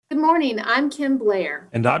morning. I'm Kim Blair.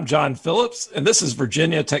 And I'm John Phillips, and this is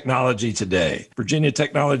Virginia Technology Today. Virginia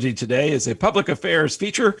Technology Today is a public affairs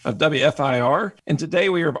feature of WFIR, and today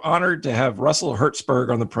we are honored to have Russell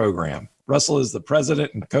Hertzberg on the program. Russell is the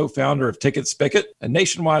president and co-founder of Ticket Spicket, a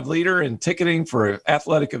nationwide leader in ticketing for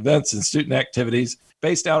athletic events and student activities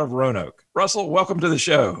based out of Roanoke. Russell, welcome to the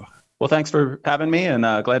show. Well, thanks for having me, and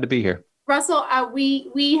glad to be here. Russell,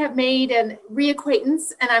 we have made a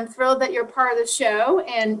reacquaintance, and I'm thrilled that you're part of the show.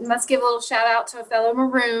 And let's give a little shout out to a fellow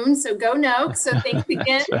Maroon. So go Noke. So thanks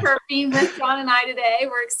again for being with John and I today.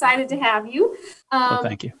 We're excited to have you. Well,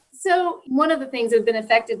 thank you. So one of the things that have been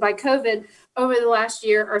affected by COVID over the last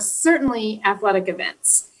year are certainly athletic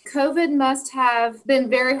events. COVID must have been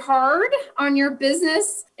very hard on your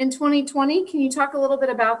business in 2020. Can you talk a little bit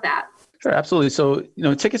about that? Sure, absolutely. So,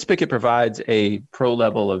 Ticket Spicket provides a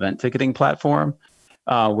pro-level event ticketing platform.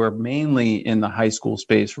 We're mainly in the high school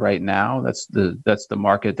space right now. That's the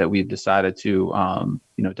market that we've decided to,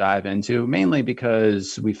 dive into, mainly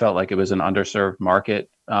because we felt like it was an underserved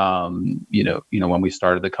market. When we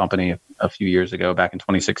started the company a few years ago, back in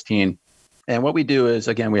 2016. And what we do is,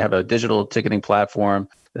 again, we have a digital ticketing platform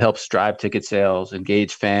that helps drive ticket sales,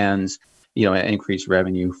 engage fans, and increase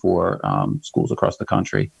revenue for schools across the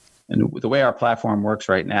country. And the way our platform works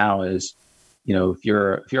right now is, if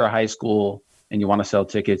you're a high school and you want to sell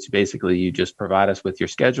tickets, basically you just provide us with your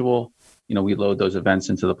schedule. We load those events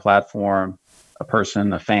into the platform.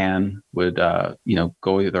 A fan would,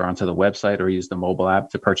 go either onto the website or use the mobile app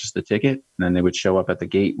to purchase the ticket. And then they would show up at the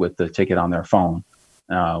gate with the ticket on their phone.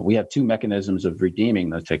 We have two mechanisms of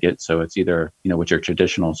redeeming the ticket. So it's either, with your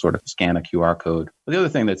traditional sort of scan a QR code. But the other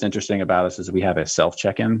thing that's interesting about us is we have a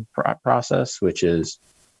self-check-in process, which is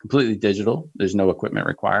completely digital. There's no equipment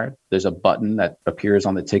required. There's a button that appears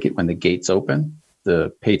on the ticket when the gates open.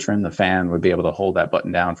 The patron, the fan, would be able to hold that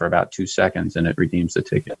button down for about 2 seconds and it redeems the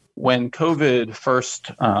ticket. When COVID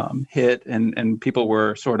first hit and people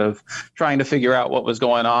were sort of trying to figure out what was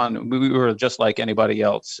going on, we were just like anybody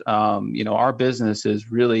else. Our business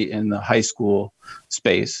is really in the high school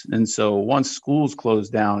space. And so once schools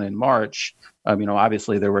closed down in March,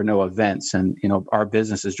 obviously there were no events, and, our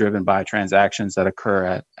business is driven by transactions that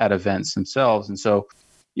occur at events themselves. And so,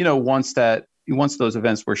 once those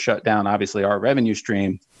events were shut down, obviously our revenue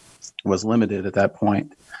stream was limited at that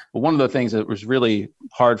point. But one of the things that was really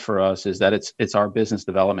hard for us is that it's our business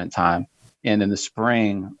development time. And in the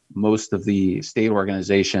spring, most of the state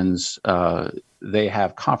organizations, they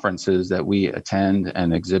have conferences that we attend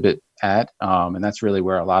and exhibit at. And that's really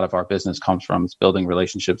where a lot of our business comes from. It's building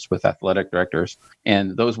relationships with athletic directors.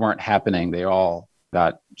 And those weren't happening. They all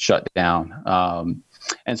got shut down.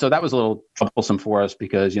 And so that was a little troublesome for us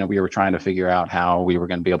because, we were trying to figure out how we were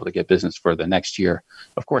going to be able to get business for the next year.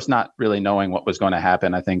 Of course, not really knowing what was going to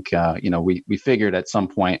happen. I think, we figured at some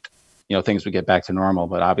point, things would get back to normal.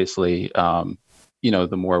 But obviously,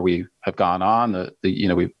 the more we have gone on,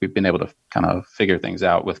 we've been able to kind of figure things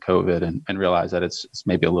out with COVID and realize that it's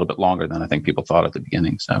maybe a little bit longer than I think people thought at the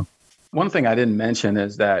beginning. So one thing I didn't mention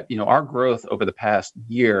is that, our growth over the past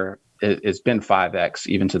year, it's been 5x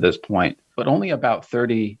even to this point, but only about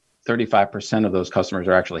 35% of those customers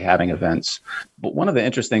are actually having events. But one of the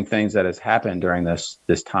interesting things that has happened during this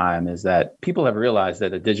time is that people have realized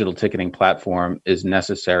that a digital ticketing platform is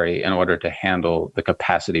necessary in order to handle the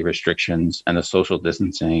capacity restrictions and the social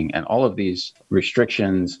distancing and all of these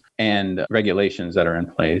restrictions and regulations that are in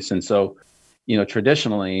place. And so,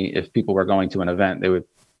 traditionally, if people were going to an event, they would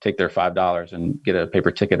take their $5 and get a paper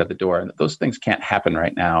ticket at the door. And those things can't happen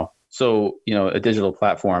right now. So, a digital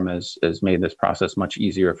platform has made this process much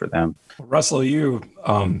easier for them. Russell, you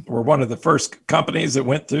were one of the first companies that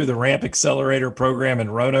went through the Ramp Accelerator program in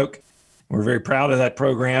Roanoke. We're very proud of that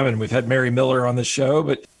program, and we've had Mary Miller on the show.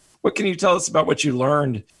 But what can you tell us about what you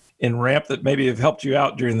learned in Ramp that maybe have helped you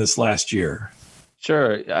out during this last year?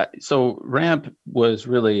 Sure. So Ramp was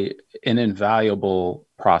really an invaluable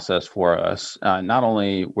process for us. Not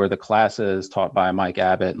only were the classes taught by Mike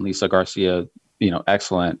Abbott and Lisa Garcia,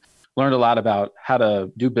 excellent, learned a lot about how to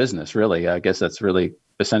do business, really. I guess that's really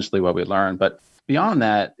essentially what we learned. But beyond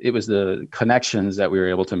that, it was the connections that we were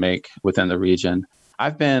able to make within the region.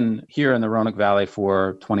 I've been here in the Roanoke Valley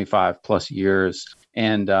for 25 plus years,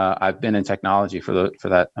 and I've been in technology for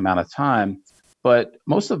that amount of time. But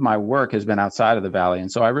most of my work has been outside of the Valley.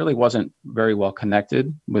 And so I really wasn't very well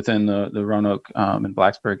connected within the Roanoke and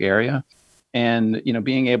Blacksburg area. And,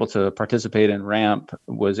 being able to participate in Ramp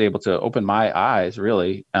was able to open my eyes,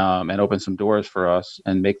 really, and open some doors for us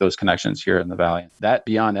and make those connections here in the Valley. That,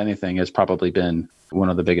 beyond anything, has probably been one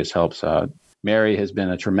of the biggest helps Mary has been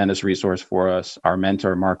a tremendous resource for us. Our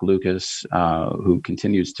mentor, Mark Lucas, who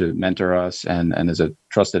continues to mentor us and is a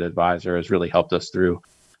trusted advisor, has really helped us through,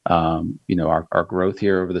 our growth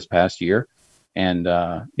here over this past year. And,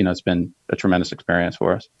 it's been a tremendous experience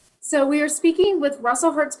for us. So we are speaking with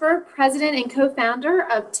Russell Hertzberg, president and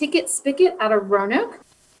co-founder of Ticket Spicket out of Roanoke.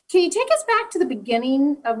 Can you take us back to the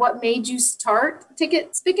beginning of what made you start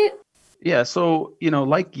Ticket Spicket? Yeah, so,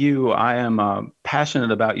 like you, I am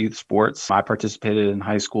passionate about youth sports. I participated in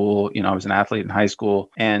high school. I was an athlete in high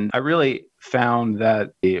school, and I really found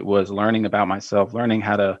that it was learning about myself, learning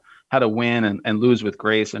how to win and lose with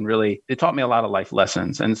grace, and really it taught me a lot of life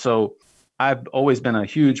lessons. And so I've always been a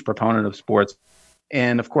huge proponent of sports.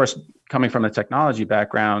 And of course, coming from a technology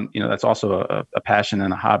background, that's also a passion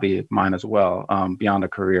and a hobby of mine as well, beyond a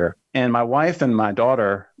career. And my wife and my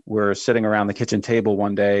daughter were sitting around the kitchen table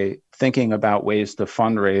one day thinking about ways to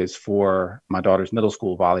fundraise for my daughter's middle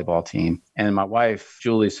school volleyball team. And my wife,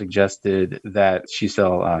 Julie, suggested that she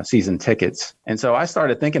sell season tickets. And so I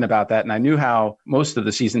started thinking about that. And I knew how most of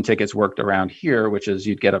the season tickets worked around here, which is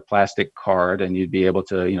you'd get a plastic card and you'd be able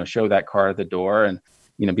to, show that card at the door and,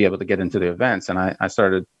 be able to get into the events. And I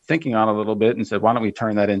started thinking on it a little bit and said, why don't we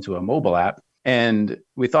turn that into a mobile app? And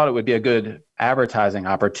we thought it would be a good advertising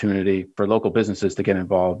opportunity for local businesses to get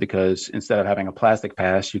involved, because instead of having a plastic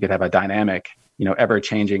pass, you could have a dynamic,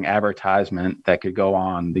 ever-changing advertisement that could go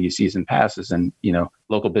on the season passes. And,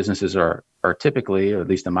 local businesses are typically, or at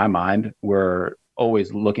least in my mind, we're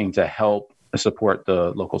always looking to help support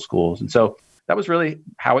the local schools. And so that was really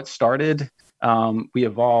how it started. We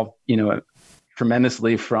evolved,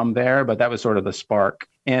 tremendously from there, but that was sort of the spark.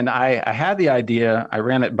 And I had the idea. I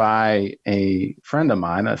ran it by a friend of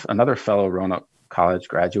mine, another fellow Roanoke College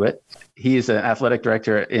graduate. He's an athletic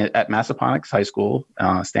director at Massaponax High School,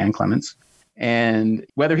 Stan Clements. And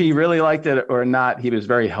whether he really liked it or not, he was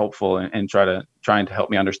very helpful in trying to help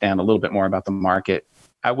me understand a little bit more about the market.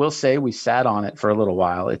 I will say we sat on it for a little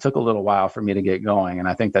while. It took a little while for me to get going, and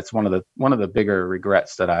I think that's one of the bigger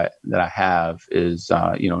regrets that I have is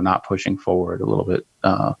not pushing forward a little bit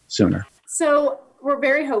sooner. So we're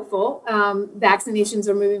very hopeful. Vaccinations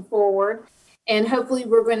are moving forward, and hopefully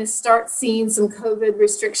we're going to start seeing some COVID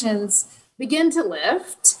restrictions begin to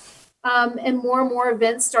lift. And more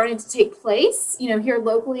events starting to take place. Here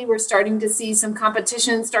locally, we're starting to see some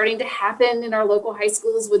competition starting to happen in our local high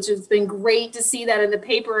schools, which has been great to see that in the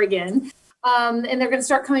paper again. And they're going to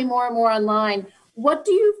start coming more and more online. What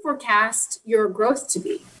do you forecast your growth to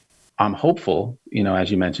be? I'm hopeful, as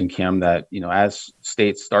you mentioned, Kim, that, as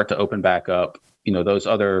states start to open back up, those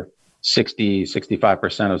other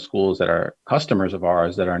 65% of schools that are customers of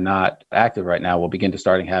ours that are not active right now will begin to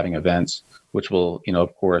start having events, which will,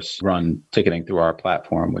 of course, run ticketing through our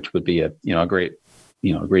platform, which would be a great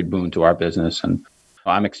boon to our business. And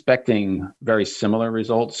I'm expecting very similar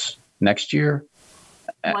results next year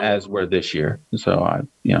as were this year. So I,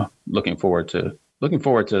 looking forward to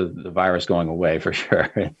the virus going away for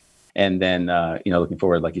sure. And then, looking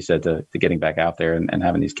forward, like you said, to getting back out there and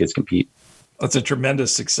having these kids compete. That's a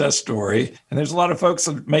tremendous success story. And there's a lot of folks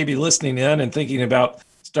that may be listening in and thinking about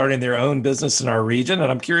starting their own business in our region.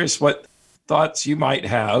 And I'm curious what thoughts you might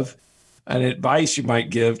have and advice you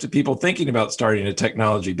might give to people thinking about starting a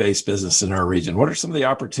technology-based business in our region. What are some of the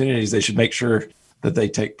opportunities they should make sure that they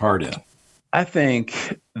take part in? I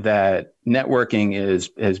think that networking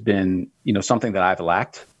has been, something that I've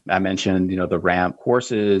lacked. I mentioned, the RAMP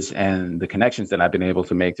courses and the connections that I've been able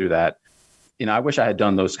to make through that. I wish I had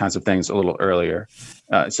done those kinds of things a little earlier.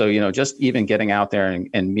 So, just even getting out there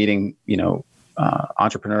and meeting,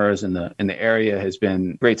 entrepreneurs in the area has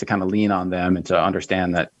been great to kind of lean on them and to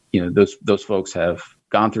understand that, those folks have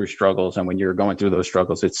gone through struggles. And when you're going through those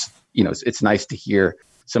struggles, it's nice to hear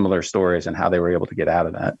similar stories and how they were able to get out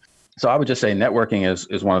of that. So I would just say networking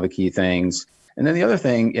is one of the key things. And then the other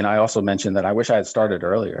thing, I also mentioned that I wish I had started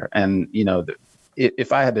earlier. And,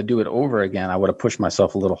 if I had to do it over again, I would have pushed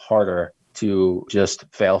myself a little harder to just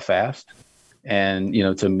fail fast and,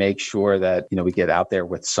 to make sure that, we get out there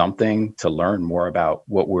with something to learn more about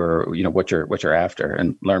what what you're after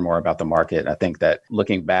and learn more about the market. I think that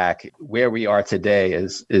looking back, where we are today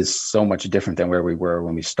is so much different than where we were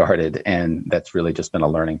when we started. And that's really just been a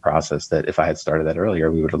learning process that if I had started that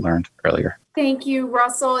earlier, we would have learned earlier. Thank you,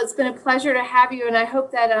 Russell. It's been a pleasure to have you. And I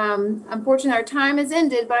hope that, unfortunately, our time has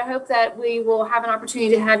ended, but I hope that we will have an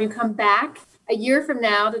opportunity to have you come back a year from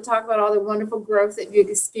now to talk about all the wonderful growth that you've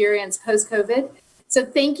experienced post-COVID. So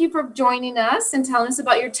thank you for joining us and telling us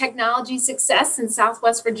about your technology success in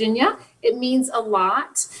Southwest Virginia. It means a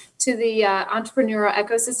lot to the entrepreneurial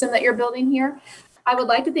ecosystem that you're building here. I would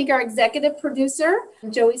like to thank our executive producer,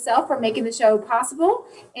 Joey Self, for making the show possible,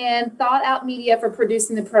 and Thought Out Media for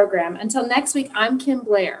producing the program. Until next week, I'm Kim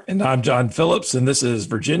Blair. And I'm John Phillips, and this is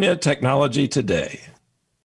Virginia Technology Today.